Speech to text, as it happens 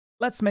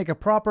let's make a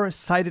proper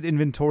cited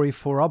inventory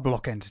for our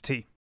block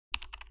entity.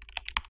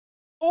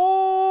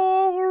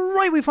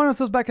 Alright, we find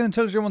ourselves back in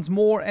IntelliJ once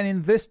more, and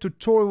in this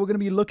tutorial we're going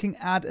to be looking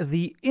at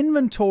the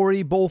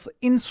inventory, both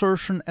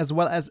insertion as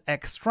well as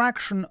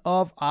extraction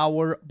of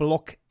our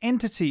block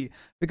entity.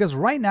 Because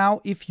right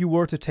now, if you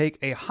were to take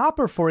a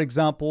hopper, for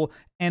example,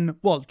 and,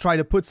 well, try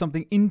to put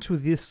something into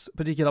this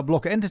particular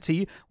block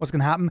entity, what's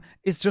going to happen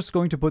is just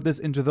going to put this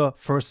into the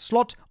first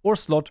slot, or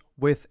slot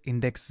with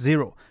index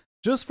 0.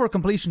 Just for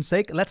completion's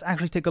sake, let's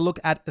actually take a look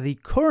at the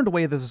current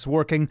way this is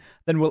working.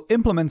 Then we'll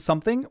implement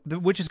something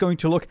which is going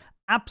to look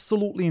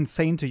absolutely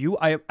insane to you.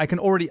 I'm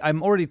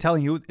already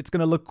telling you it's going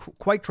to look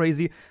quite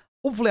crazy.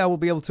 Hopefully I will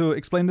be able to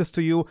explain this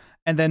to you,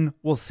 and then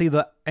we'll see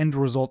the end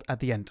result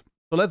at the end.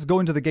 So let's go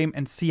into the game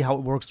and see how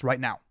it works right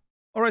now.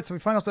 Alright, so we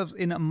find ourselves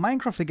in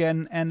Minecraft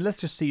again, and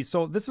let's just see.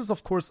 So this is,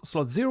 of course,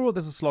 slot 0,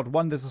 this is slot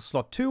 1, this is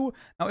slot 2.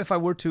 Now, if I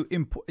were to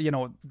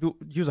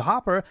use a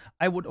hopper,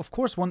 I would, of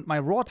course, want my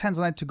raw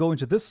tanzanite to go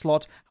into this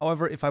slot.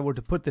 However, if I were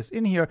to put this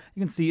in here,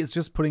 you can see it's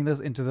just putting this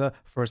into the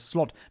first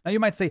slot. Now, you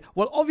might say,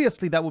 well,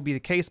 obviously that would be the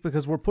case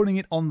because we're putting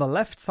it on the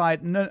left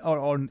side,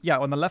 on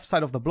the left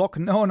side of the block.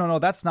 No,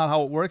 that's not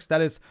how it works. That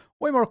is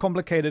way more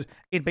complicated.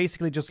 It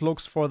basically just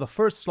looks for the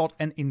first slot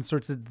and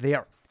inserts it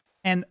there.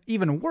 And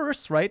even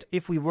worse, right,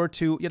 if we were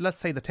to, let's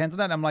say the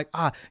tanzanite, I'm like,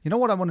 you know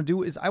what I want to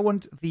do is I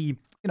want the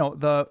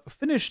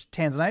finished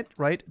tanzanite,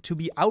 right, to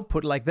be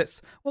output like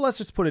this. Well, let's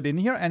just put it in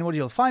here, and what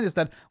you'll find is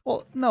that,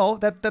 well, no,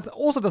 that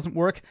also doesn't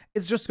work.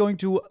 It's just going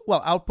to,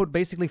 well, output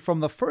basically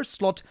from the first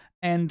slot,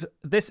 and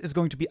this is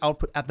going to be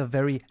output at the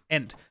very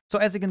end. So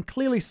as you can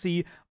clearly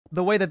see,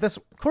 the way that this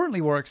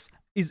currently works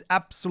is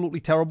absolutely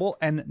terrible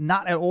and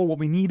not at all what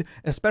we need,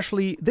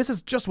 especially, this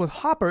is just with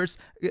hoppers.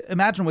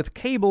 Imagine with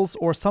cables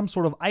or some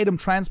sort of item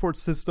transport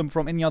system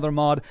from any other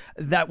mod,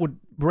 that would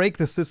break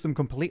the system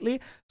completely.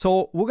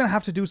 So we're gonna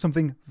have to do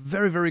something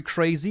very, very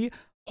crazy.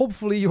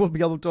 Hopefully you will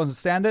be able to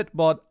understand it,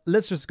 but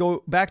let's just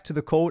go back to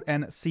the code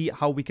and see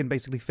how we can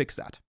basically fix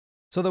that.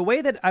 So the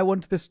way that I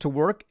want this to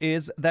work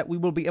is that we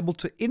will be able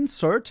to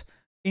insert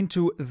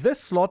into this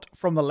slot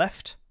from the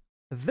left,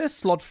 this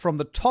slot from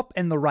the top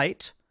and the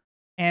right,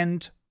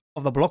 and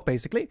of the block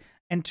basically,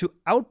 and to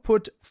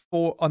output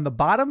for on the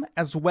bottom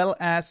as well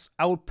as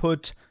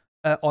output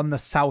on the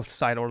south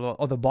side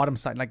or the bottom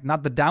side, like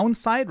not the down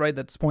side, right,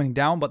 that's pointing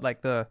down, but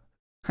like the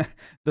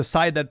the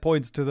side that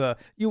points to the,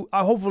 you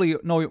hopefully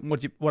know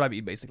what I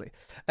mean basically.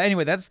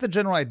 Anyway, that's the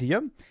general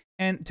idea.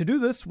 And to do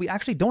this, we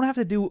actually don't have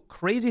to do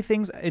crazy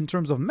things in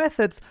terms of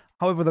methods.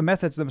 However, the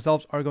methods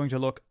themselves are going to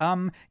look,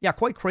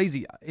 quite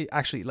crazy,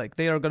 actually. Like,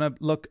 they are going to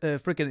look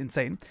freaking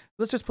insane.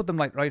 Let's just put them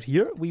like right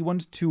here. We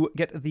want to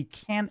get the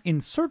can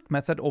insert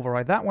method,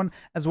 override that one,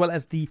 as well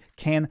as the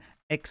can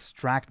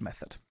extract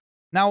method.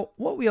 Now,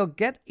 what we'll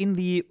get in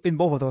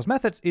both of those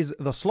methods is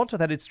the slot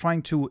that it's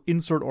trying to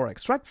insert or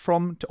extract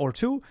from or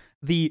to,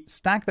 the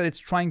stack that it's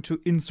trying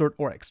to insert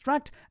or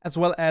extract, as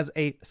well as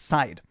a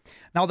side.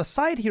 Now, the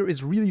side here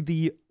is really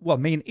the, well,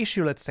 main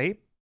issue, let's say,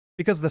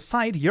 because the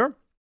side here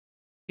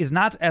is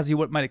not as you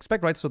might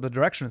expect, right? So the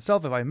direction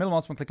itself, if I middle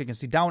mouse one click, you can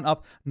see down,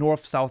 up,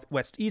 north, south,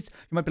 west, east.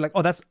 You might be like,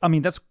 oh, that's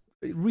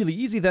really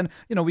easy. Then,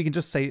 we can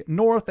just say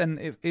north,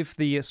 and if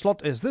the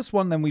slot is this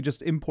one, then we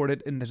just import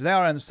it into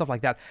there and stuff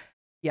like that.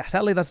 Yeah,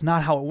 sadly, that's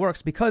not how it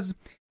works, because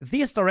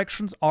these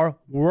directions are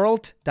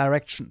world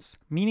directions,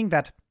 meaning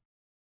that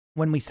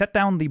when we set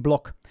down the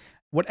block,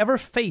 whatever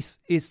face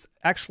is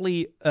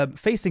actually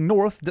facing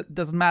north,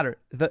 doesn't matter.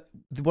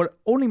 What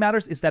only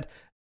matters is that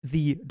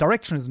the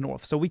direction is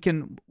north. So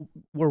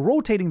we're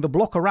rotating the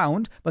block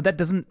around, but that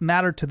doesn't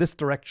matter to this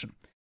direction.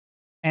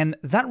 And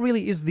that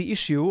really is the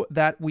issue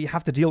that we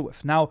have to deal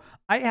with. Now,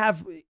 I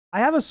have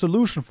a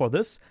solution for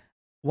this.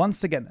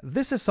 Once again,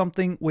 this is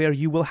something where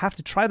you will have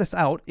to try this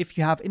out if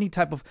you have any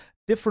type of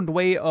different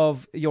way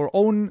of your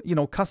own,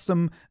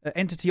 custom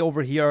entity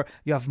over here.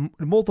 You have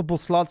multiple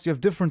slots, you have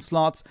different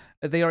slots.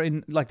 They are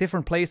in like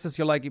different places.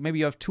 You're like, maybe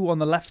you have 2 on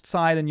the left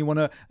side and you want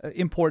to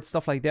import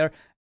stuff like there.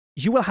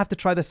 You will have to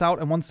try this out.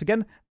 And once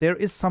again, there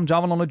is some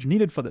Java knowledge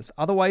needed for this.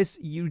 Otherwise,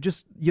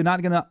 you're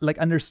not going to like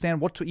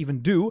understand what to even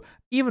do.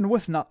 Even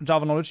with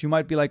Java knowledge, you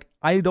might be like,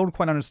 I don't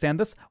quite understand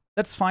this.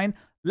 That's fine.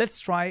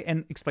 Let's try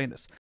and explain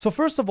this. So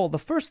first of all, the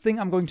first thing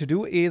I'm going to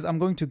do is I'm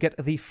going to get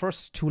the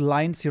first 2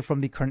 lines here from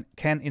the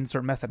can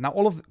insert method. Now,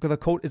 all of the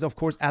code is, of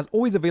course, as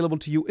always, available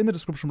to you in the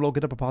description below,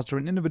 GitHub repository,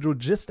 and individual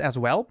gist as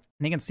well.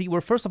 And you can see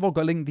we're first of all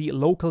getting the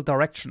local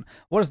direction.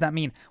 What does that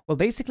mean? Well,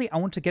 basically, I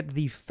want to get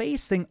the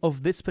facing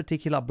of this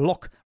particular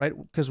block, right?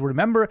 Because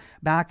remember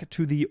back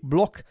to the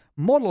block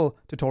model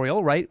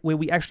tutorial, right, where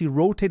we actually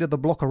rotated the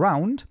block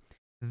around.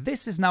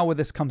 This is now where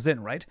this comes in,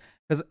 right?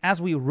 Because as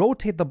we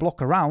rotate the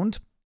block around,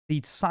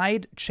 the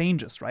side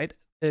changes, right,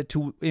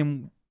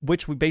 in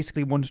which we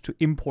basically want to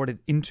import it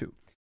into.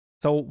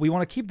 So we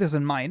want to keep this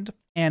in mind.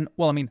 And,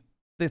 well,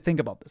 think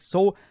about this.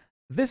 So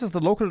this is the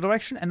local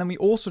direction, and then we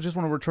also just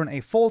want to return a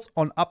false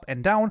on up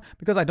and down,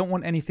 because I don't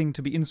want anything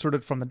to be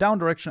inserted from the down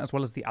direction as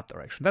well as the up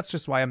direction. That's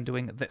just why I'm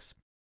doing this.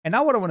 And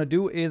now what I want to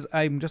do is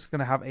I'm just going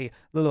to have a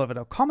little bit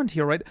of a comment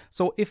here, right?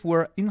 So if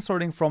we're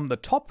inserting from the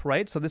top,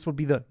 right? So this would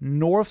be the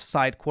north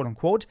side, quote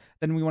unquote.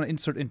 Then we want to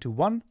insert into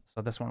 1.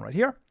 So this one right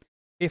here.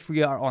 If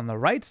we are on the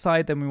right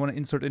side, then we want to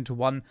insert into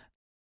 1.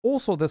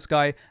 Also this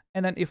guy.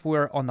 And then if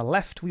we're on the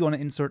left, we want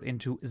to insert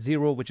into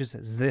 0, which is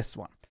this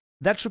one.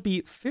 That should be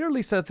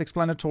fairly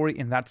self-explanatory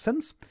in that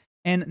sense.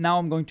 And now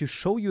I'm going to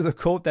show you the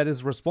code that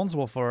is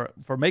responsible for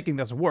making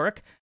this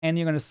work. And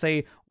you're going to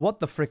say, what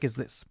the frick is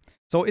this?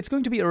 So it's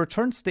going to be a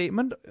return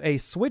statement, a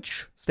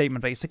switch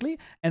statement, basically.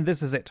 And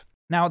this is it.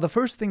 Now, the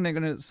first thing they're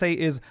going to say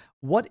is,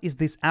 what is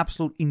this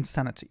absolute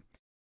insanity?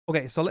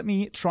 Okay, so let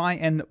me try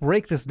and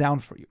break this down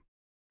for you.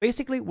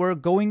 Basically, we're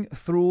going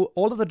through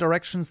all of the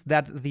directions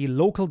that the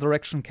local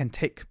direction can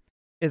take.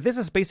 This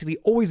is basically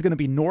always going to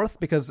be north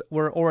because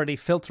we're already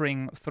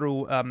filtering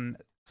through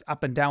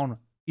up and down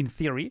in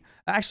theory.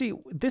 Actually,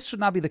 this should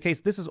not be the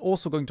case. This is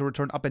also going to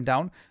return up and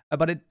down,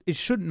 but it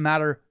shouldn't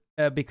matter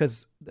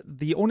because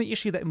the only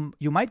issue that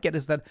you might get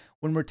is that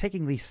when we're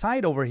taking the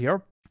side over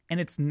here, and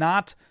it's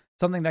not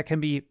something that can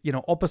be, you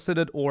know,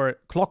 opposited or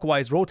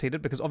clockwise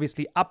rotated, because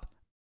obviously up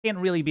can't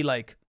really be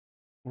like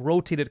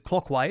rotated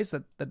clockwise.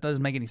 That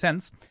doesn't make any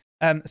sense.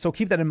 So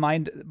keep that in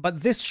mind.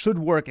 But this should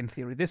work in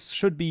theory. This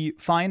should be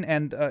fine,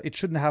 and it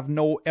shouldn't have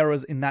no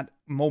errors in that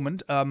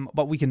moment.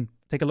 But we can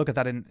take a look at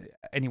that in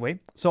anyway.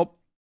 So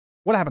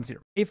what happens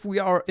here? If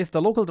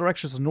the local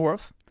direction is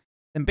north,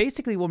 then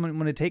basically what we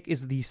want to take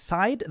is the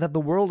side that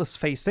the world is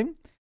facing,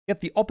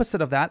 get the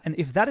opposite of that, and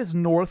if that is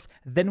north,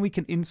 then we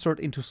can insert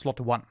into slot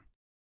 1.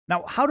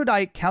 Now, how did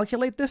I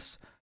calculate this?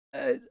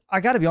 I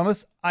gotta be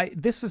honest,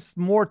 this is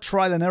more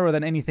trial and error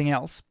than anything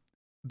else.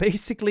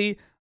 Basically,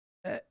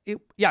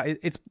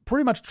 it's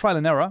pretty much trial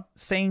and error,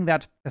 saying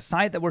that the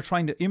side that we're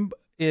trying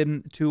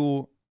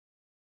to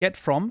get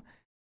from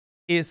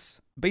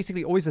is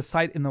basically always a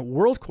side in the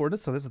world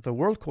coordinates. So this is the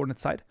world coordinate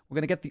side. We're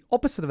going to get the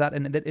opposite of that.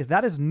 And if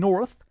that is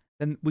north,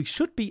 then we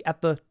should be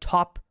at the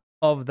top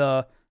of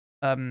the,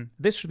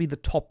 this should be the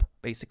top,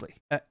 basically.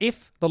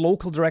 If the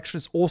local direction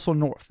is also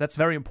north, that's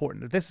very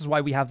important. This is why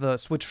we have the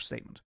switch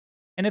statement.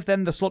 And if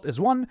then the slot is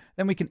 1,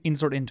 then we can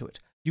insert into it.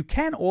 You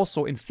can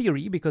also, in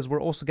theory, because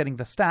we're also getting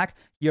the stack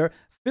here,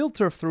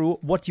 filter through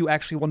what you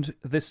actually want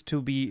this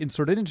to be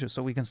inserted into.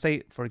 So we can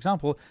say, for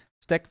example,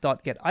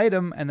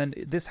 stack.getItem, and then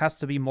this has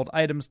to be mod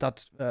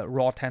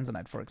items.raw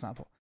tanzanite, for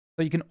example.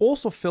 So you can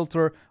also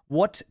filter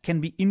what can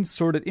be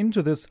inserted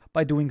into this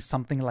by doing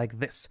something like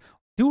this.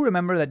 Do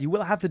remember that you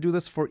will have to do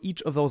this for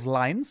each of those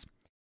lines.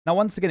 Now,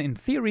 once again, in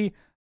theory,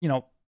 you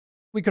know,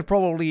 we could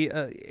probably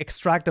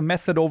extract a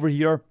method over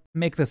here,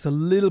 make this a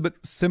little bit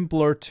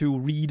simpler to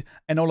read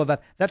and all of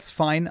that. That's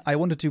fine. I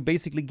wanted to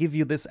basically give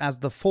you this as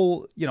the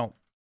full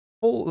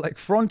like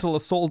frontal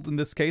assault in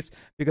this case,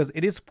 because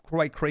it is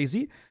quite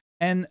crazy.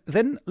 And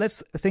then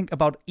let's think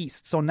about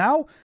east. So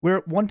now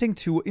we're wanting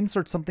to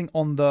insert something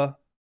on the,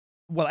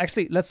 well,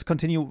 actually, let's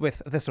continue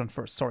with this one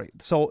first. Sorry.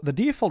 So the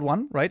default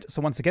one, right?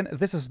 So once again,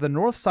 this is the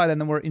north side, and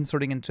then we're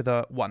inserting into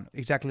the 1,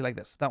 exactly like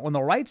this. Now on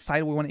the right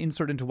side, we want to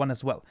insert into 1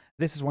 as well.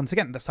 This is once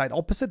again the side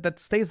opposite. That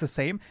stays the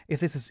same. If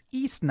this is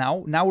east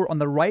now we're on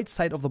the right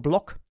side of the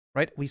block,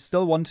 right? We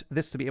still want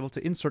this to be able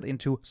to insert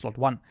into slot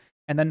 1.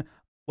 And then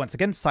once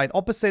again, side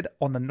opposite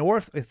on the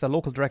north. If the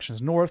local direction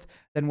is north,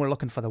 then we're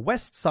looking for the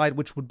west side,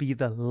 which would be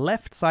the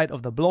left side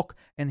of the block.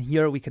 And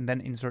here we can then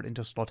insert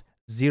into slot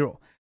 0.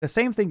 The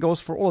same thing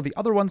goes for all the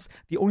other ones.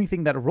 The only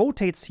thing that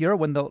rotates here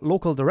when the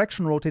local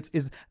direction rotates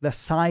is the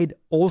side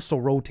also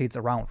rotates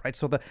around, right?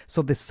 So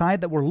the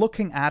side that we're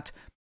looking at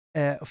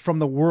from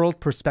the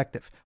world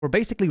perspective. We're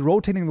basically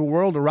rotating the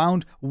world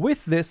around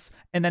with this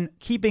and then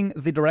keeping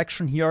the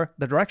direction here.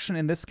 The direction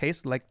in this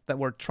case, like that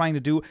we're trying to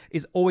do,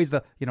 is always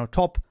the, you know,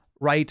 top,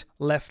 right,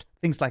 left,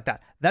 things like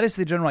that. That is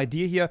the general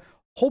idea here.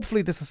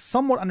 Hopefully this is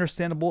somewhat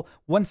understandable.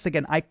 Once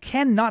again, I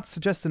cannot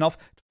suggest enough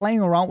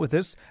playing around with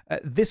this.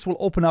 This will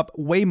open up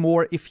way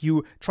more if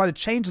you try to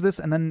change this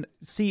and then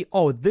see,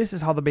 oh, this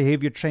is how the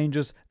behavior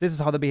changes. This is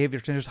how the behavior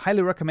changes.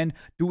 Highly recommend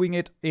doing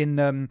it in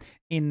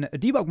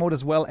debug mode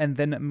as well, and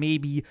then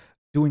maybe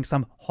doing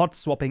some hot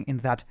swapping in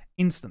that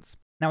instance.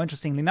 Now,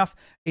 interestingly enough,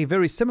 a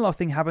very similar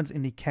thing happens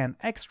in the can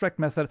extract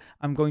method.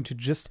 I'm going to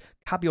just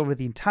copy over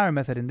the entire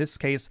method in this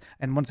case.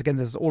 And once again,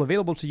 this is all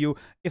available to you.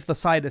 If the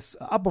side is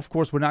up, of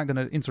course, we're not going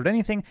to insert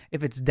anything.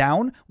 If it's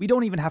down, we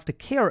don't even have to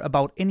care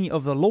about any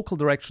of the local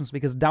directions,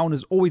 because down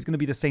is always going to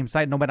be the same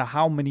side, no matter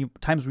how many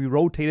times we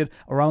rotate it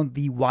around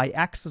the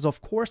y-axis,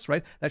 of course,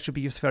 right? That should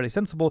be fairly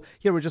sensible.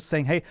 Here, we're just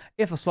saying, hey,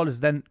 if the slot is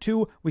then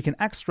 2, we can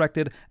extract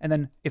it. And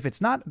then if it's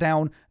not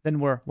down, then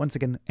we're once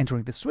again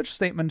entering the switch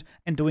statement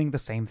and doing the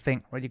same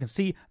thing, right? You can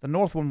see the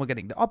north one, we're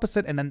getting the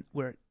opposite, and then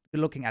we're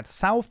looking at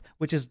south,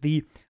 which is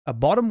the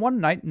bottom one,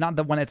 right? Not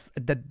the one that's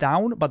the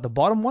down, but the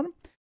bottom one,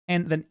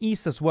 and then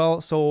east as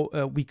well.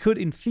 So we could,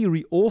 in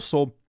theory,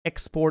 also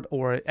export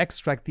or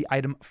extract the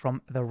item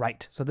from the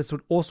right. So this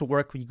would also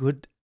work. We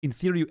could, in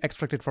theory,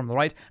 extract it from the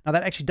right. Now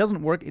that actually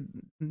doesn't work. It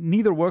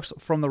neither works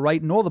from the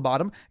right nor the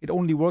bottom. It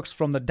only works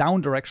from the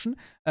down direction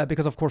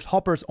because, of course,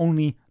 hoppers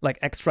only like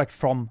extract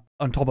from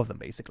on top of them,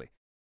 basically.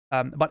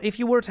 But if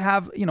you were to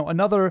have,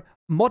 another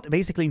mod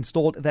basically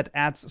installed that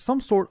adds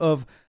some sort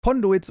of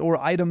conduits or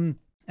item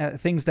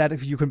things that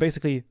if you can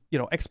basically,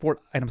 export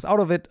items out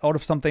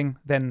of something,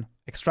 then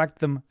extract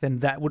them, then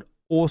that would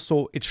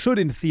also, it should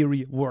in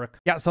theory work.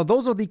 Yeah, so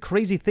those are the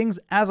crazy things.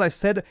 As I've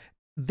said,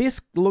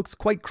 this looks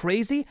quite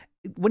crazy.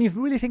 When you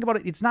really think about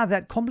it, it's not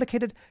that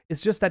complicated. It's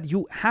just that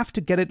you have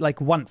to get it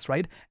like once,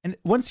 right? And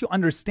once you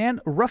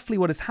understand roughly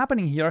what is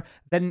happening here,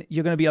 then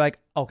you're going to be like,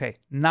 okay,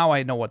 now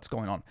I know what's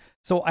going on.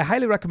 So I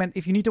highly recommend,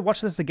 if you need to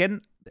watch this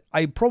again,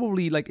 I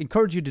probably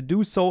encourage you to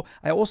do so.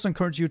 I also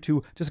encourage you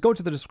to just go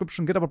to the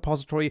description, get a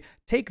repository,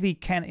 take the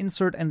can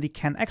insert and the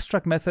can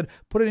extract method,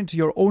 put it into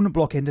your own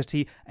block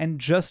entity, and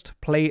just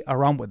play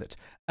around with it.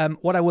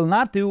 What I will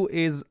not do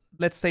is,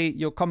 let's say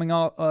you're coming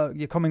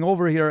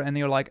over here and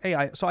you're like, hey,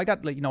 I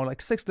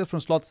got 6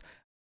 different slots.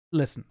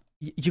 Listen,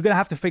 you're gonna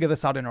have to figure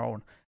this out on your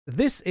own.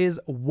 This is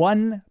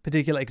one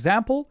particular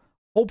example.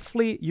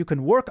 Hopefully you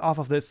can work off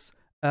of this,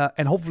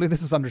 and hopefully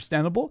this is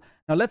understandable.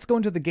 Now let's go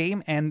into the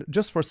game and,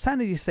 just for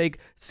sanity's sake,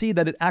 see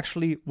that it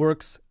actually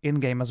works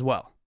in game as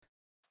well.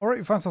 Alright,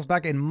 we find ourselves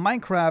back in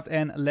Minecraft,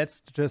 and let's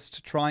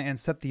just try and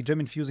set the gem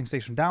infusing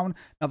station down.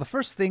 Now the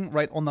first thing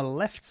right on the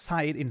left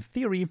side, in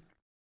theory,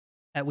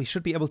 we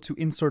should be able to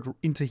insert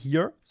into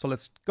here. So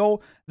let's go.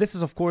 This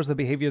is, of course, the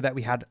behavior that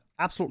we had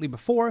absolutely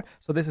before.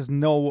 So this is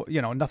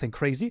nothing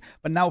crazy.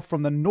 But now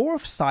from the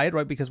north side,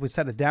 right, because we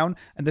set it down,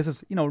 and this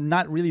is,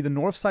 not really the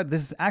north side.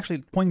 This is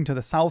actually pointing to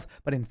the south,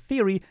 but in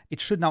theory, it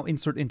should now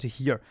insert into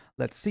here.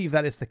 Let's see if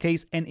that is the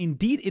case. And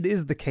indeed, it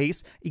is the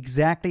case,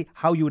 exactly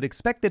how you would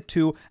expect it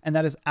to. And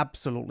that is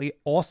absolutely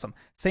awesome.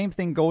 Same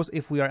thing goes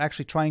if we are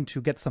actually trying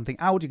to get something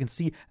out. You can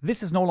see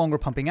this is no longer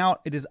pumping out.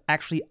 It is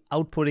actually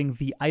outputting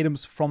the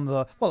items from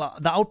the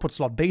output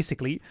slot,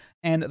 basically.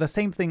 And the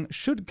same thing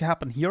should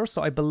happen here.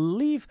 So I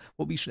believe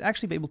what we should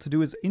actually be able to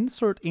do is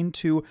insert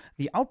into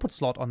the output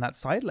slot on that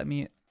side. Let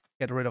me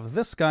get rid of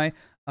this guy.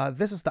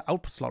 This is the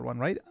output slot one,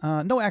 right?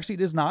 No, actually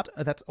it is not.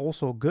 That's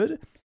also good.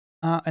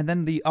 And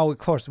then of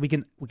course, we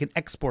can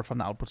export from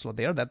the output slot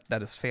there.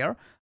 That is fair.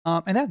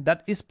 And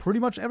that is pretty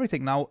much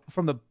everything. Now,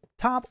 from the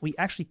top, we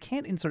actually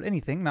can't insert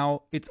anything.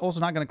 Now, it's also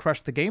not going to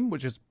crash the game,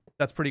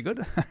 that's pretty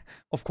good,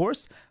 of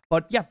course.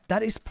 But yeah,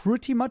 that is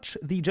pretty much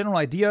the general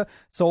idea.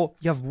 So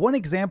you have one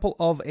example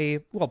of a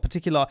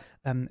particular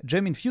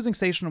gem infusing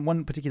station,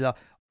 one particular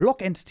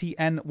block entity,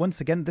 and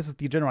once again, this is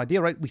the general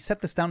idea, right? We set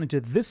this down into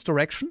this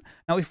direction.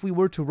 Now, if we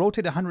were to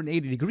rotate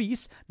 180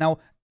 degrees, now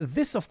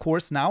this, of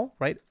course, now,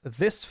 right,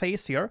 this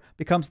face here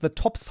becomes the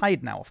top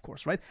side now, of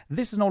course, right?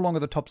 This is no longer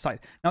the top side.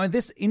 Now, in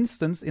this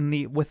instance,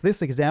 with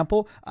this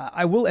example,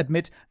 I will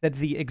admit that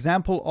the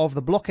example of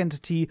the block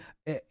entity,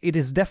 it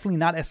is definitely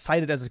not as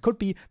sided as it could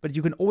be, but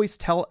you can always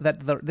tell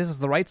that this is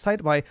the right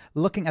side by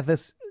looking at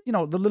this,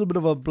 the little bit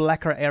of a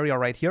blacker area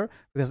right here,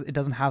 because it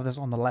doesn't have this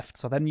on the left.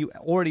 So then you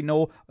already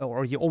know,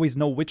 or you always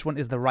know which one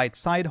is the right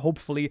side,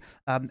 hopefully,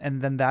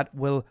 and then that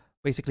will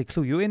basically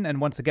clue you in. And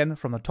once again,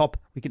 from the top,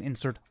 we can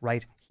insert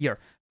right here.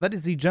 That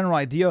is the general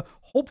idea.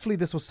 Hopefully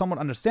this was somewhat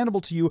understandable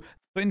to you.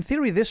 So in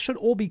theory, this should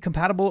all be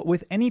compatible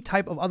with any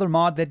type of other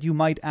mod that you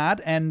might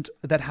add and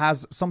that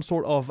has some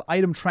sort of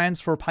item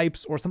transfer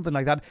pipes or something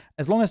like that.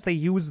 As long as they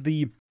use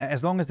the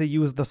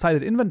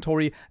sided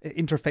inventory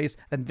interface,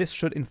 then this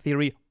should in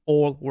theory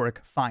all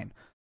work fine.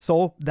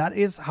 So that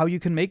is how you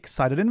can make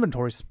sided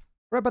inventories.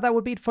 Right, but that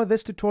would be it for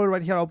this tutorial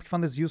right here. I hope you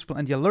found this useful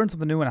and you learned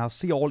something new, and I'll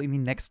see you all in the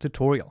next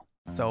tutorial.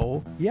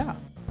 So, yeah.